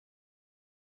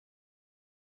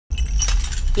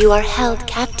You are held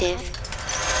captive.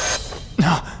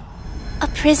 A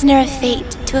prisoner of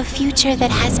fate to a future that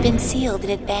has been sealed in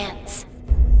advance.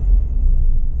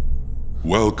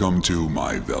 Welcome to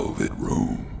my velvet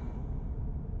room.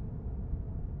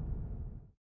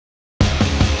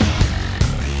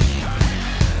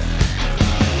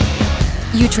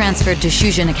 You transferred to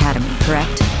Shujin Academy,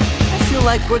 correct? I feel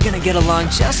like we're gonna get along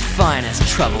just fine as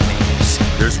troublemakers.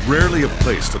 There's rarely a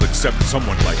place that'll accept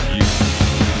someone like you.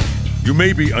 You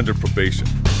may be under probation.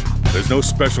 There's no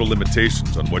special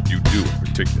limitations on what you do in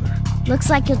particular. Looks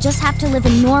like you'll just have to live a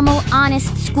normal,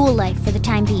 honest school life for the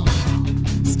time being.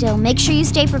 Still, make sure you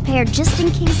stay prepared just in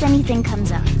case anything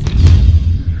comes up.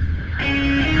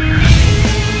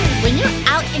 When you're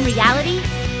out in reality,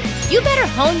 you better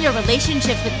hone your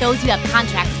relationships with those you have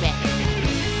contracts with.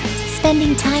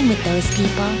 Spending time with those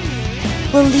people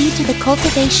will lead to the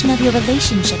cultivation of your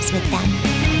relationships with them.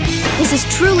 This is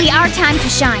truly our time to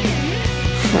shine.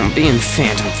 Being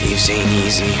Phantom Thieves ain't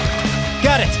easy.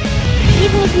 Got it!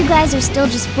 Even if you guys are still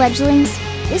just fledglings,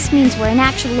 this means we're an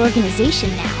actual organization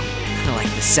now. I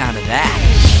like the sound of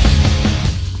that.